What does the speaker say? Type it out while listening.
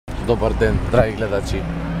dobar den, dragi gledači.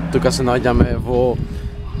 Тука се наоѓаме во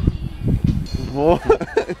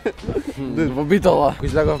Битола. Кој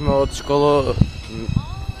излеговме од школа,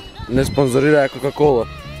 не спонзорира Кока-кола.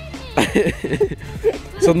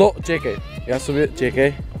 Но, чекај, јас сум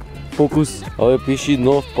чекај. Фокус, ове пиши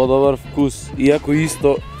нов подобар вкус. Иако ист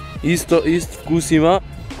вкус има,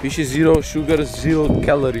 пиши zero sugar, zero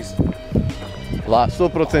calories.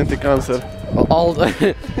 100% канцер.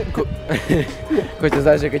 Кој ќе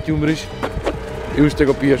знаеш дека ќе умреш и уште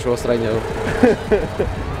го пиеш во срањето.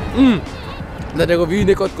 Да не го види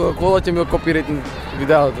некој од Кока-кола, ќе ми го копираат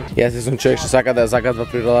видеото. Јас сум човек што сака да ја загадва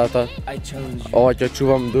природата. Ова ќе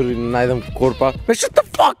чувам дури најдам корпа. Бе, shut the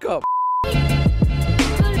fuck up!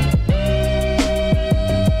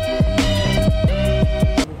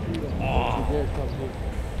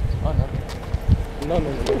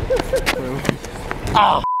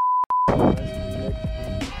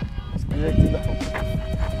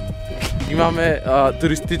 Имаме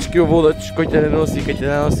туристички водач кој ќе не носи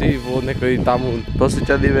во некој таму. После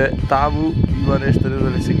ќе одиме таму, има нешто, не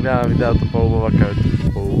знам дали се гледа видеото по-убава како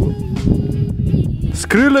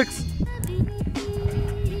Скрилекс!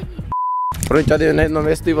 Прво ќе одиме на едно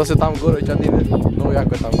место и после таму горе ќе одиме. Много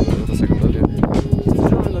јако е таму, да сакам да одиме.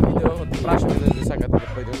 Истражуваме на видео, прашаме дали сакате да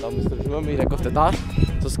појдеме таму, истражуваме и рековте да,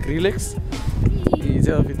 со Скрилекс и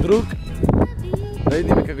зедов и друг. Да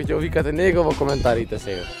видиме како ќе викате него во коментарите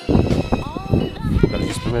сега. Дали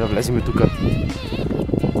ќе спомена влезиме тука.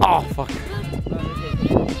 Oh, fuck.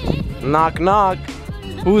 Knock, knock.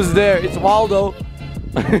 Who's there? It's Waldo.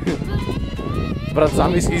 Брат,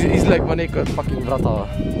 замисли излегва некој од fucking вратава.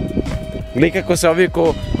 Гледај како се овие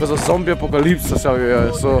ко за зомби апокалипса се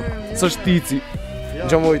овие со штици.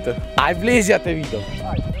 Джамоите. Ај влези, ја те видам.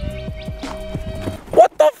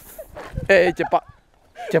 What the f...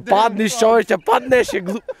 ќе паднеш, човек, ќе паднеш, е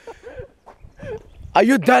глуп. Are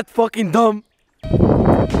you that fucking dumb?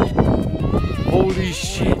 Holy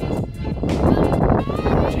shit.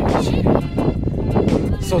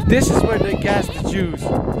 So this is where they gas the Jews.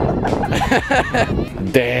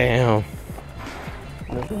 Damn.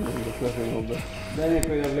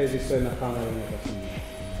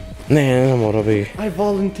 Не мора би. I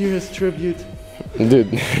volunteer as tribute.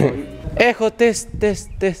 Dude. Ехо, тест.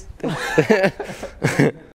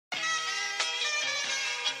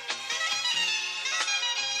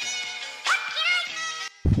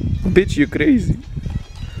 Bitch, you crazy.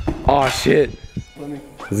 Oh shit.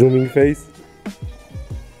 Zooming face.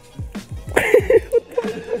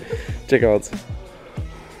 Check out.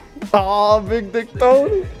 Big Dick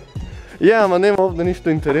Tony. Ja, ама нема овде ништо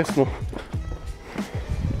интересно.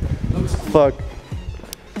 Fuck.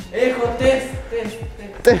 Ехо, тест.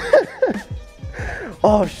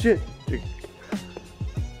 Oh shit.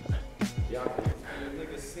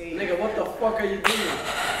 Nigga, what the fuck are you doing?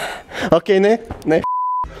 Окей, не.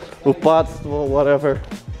 Упадство, whatever.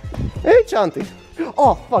 Ей, Чанти.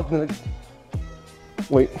 Oh, fuck.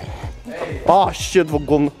 Wait. Oh, shit, во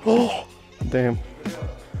говно. Oh, damn.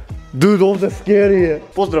 Dude, овде scary е.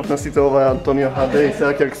 Поздрав на сите, ова е Антонио HD и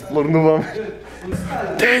сега ќе експлорнувам.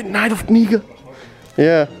 Најдов книга.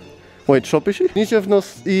 Yeah. Wait, шо пиши?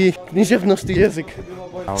 Книжевност и јазик.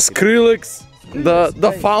 Skrillex,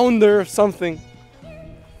 the founder of something.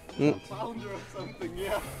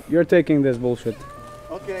 You're taking this bullshit.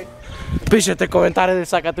 Okay. Пишете коментари дали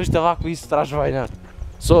сакате уште вакви истражувања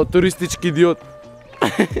со туристички идиот.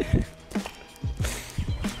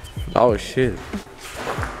 Oh shit.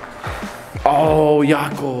 Oh,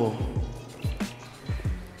 јако.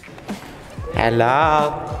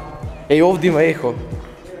 Hello. Еј, овде има ехо.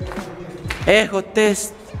 Ехо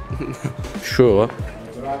тест. Шо?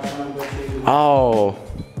 Ау.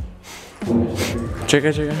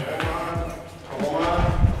 Чекај.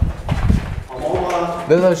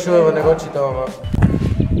 Не знам шо е, не го читам, ама.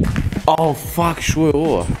 Oh, fuck, шо е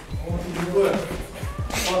ова?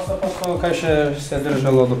 Просто кај ше се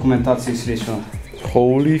држало документација и слично.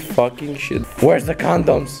 Holy fucking shit. Where's the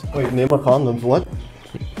condoms? Wait, нема condoms, what?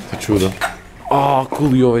 Чудо.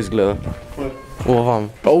 Cool и ова изгледа. Ова вам.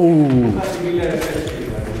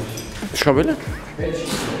 Шо биле?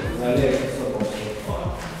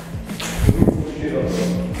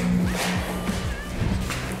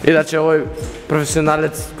 Иначе овој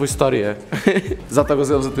професионалец по историја. Затоа го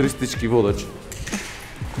зел за туристички водач.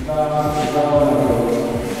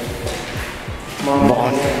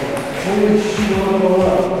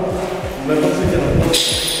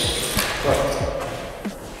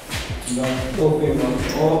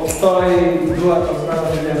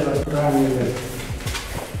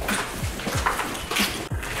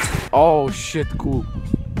 Oh shit, cool.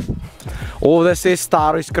 Ovdje sve je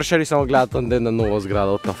staro, iskršeni samo gledati onda jedna nova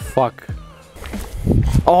zgrada, what the fuck.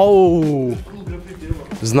 Auuu.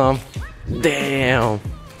 Znam. Damn.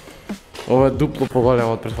 Ovo je duplo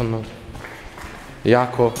pogoljeno od prethodnog.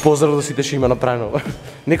 Jako. Pozdrav da si te šima napravljeno.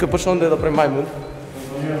 Neko je počeo onda da pravi majmun.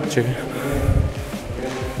 Čekaj.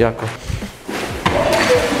 Jako.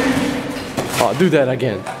 Oh, do that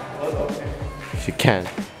again. If you can.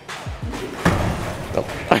 No.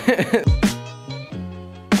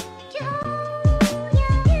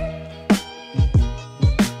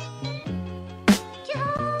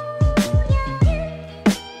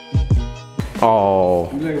 Oh.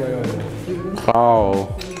 Oh.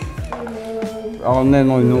 Ali ne,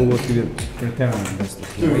 ovo ti je pretjerano desno.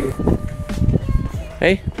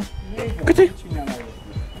 Hey. Kaj ti?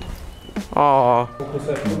 Oh.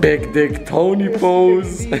 Big dick Tony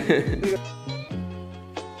pose.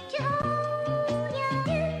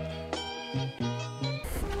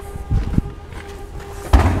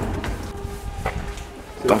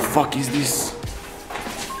 The fuck is this?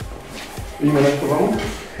 Ima nešto vamo?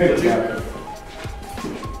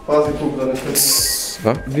 Pazi tu da ne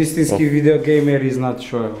Ha? Istinski videogamer i znat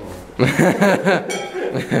što je ovo.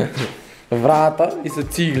 Vrata i sa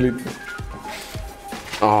ciglicu.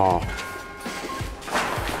 Oh.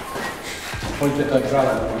 Hoćete to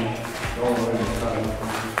grada.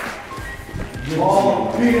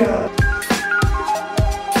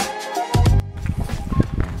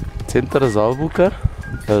 Centar za obuka,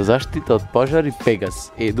 zaštita od požari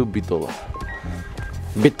Pegas, Edu Bitola.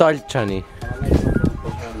 Bitoljčani.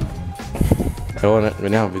 Evo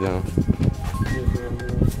nema video.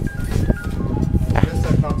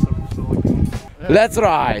 Let's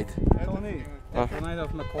ride! Najde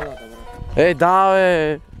na kola, dobro. Ej, da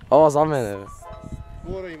ve! Ovo za mene ve.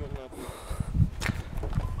 Mora imat napad.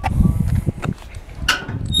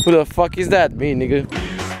 Who the fuck is that? Me, nigga.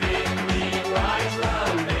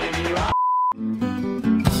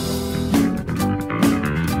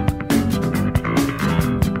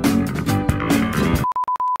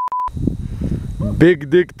 Big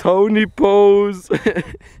dick Tony pose.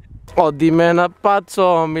 Odi me na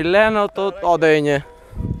paco, Mileno to odenje.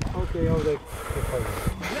 Okej, ovdje.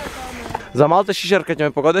 Za malo te šišer kad će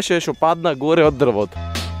me pogodeš još upadna gore od drvot.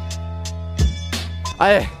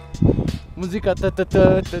 Aje. Muzika ta ta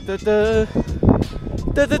ta ta ta ta.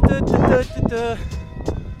 Ta ta ta ta ta ta.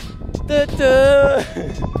 Ta ta.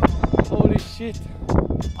 Holy shit.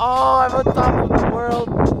 Oh, I'm on top of the world.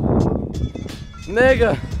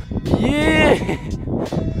 Nigga. Yeah.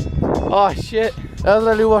 Oh shit. Evo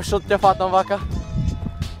da li uvaš što te fatam vaka?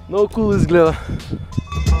 No cool izgleda.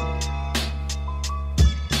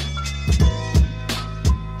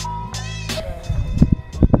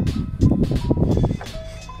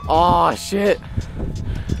 Oh shit.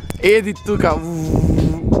 Edi tu ka.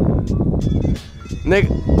 Nigga.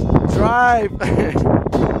 Drive.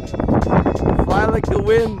 Fly like the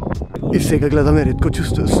wind. I сега гледаме редко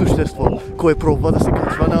същество, кое пробва да се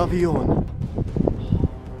качва на авион.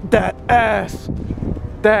 That ass!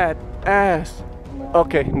 That ass!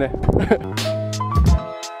 Окей, не.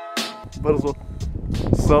 Бързо.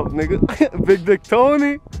 Sup, nigga? Big Dick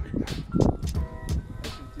Tony!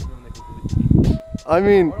 I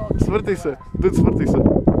mean, свърти се. Дуд, свърти се.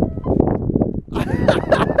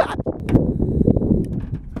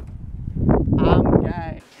 I'm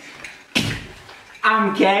gay. I'm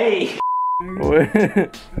gay!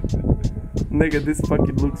 Nigga, this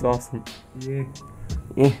fucking looks awesome. Yeah.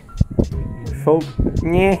 Yeah. Folk.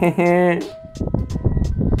 Yeah.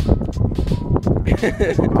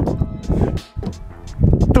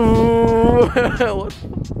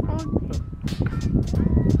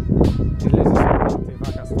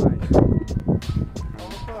 What the fuck?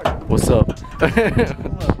 What's up?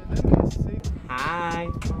 Hi.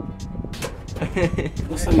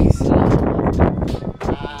 What's up, East?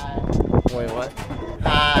 Wait, what?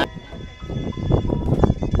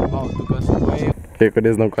 Oh, tu ga sam way. Eko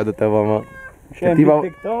ne znam kada te vama.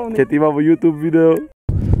 Che ti imamo YouTube video.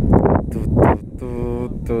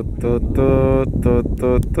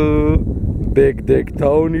 Big Dick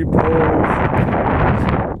Tony pose.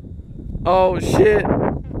 Oh shit.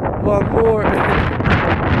 One more.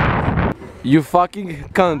 You fucking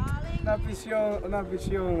cunt. Написал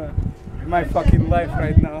my fucking life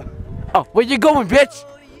right now. Oh, where you going, bitch?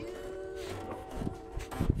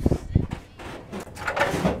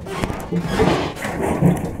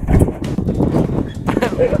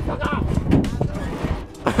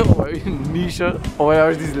 Ovo je Niša, ovo je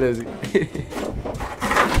još da izlezi.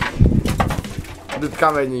 Dud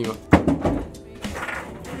kamen ima.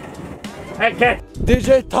 Hey cat!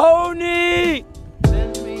 DJ Tony!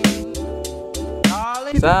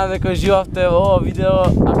 Сега дека живавте во ова видео,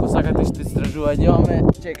 ако сакате што истражување имаме,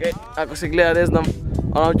 чекај, ако се гледа не знам,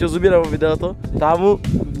 онам ќе зубира во видеото, таму,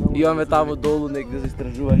 имаме таму долу негде за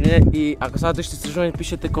истражување и ако сакате што истражување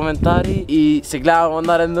пишете коментари и се гледаме во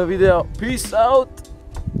наредно видео. Peace out!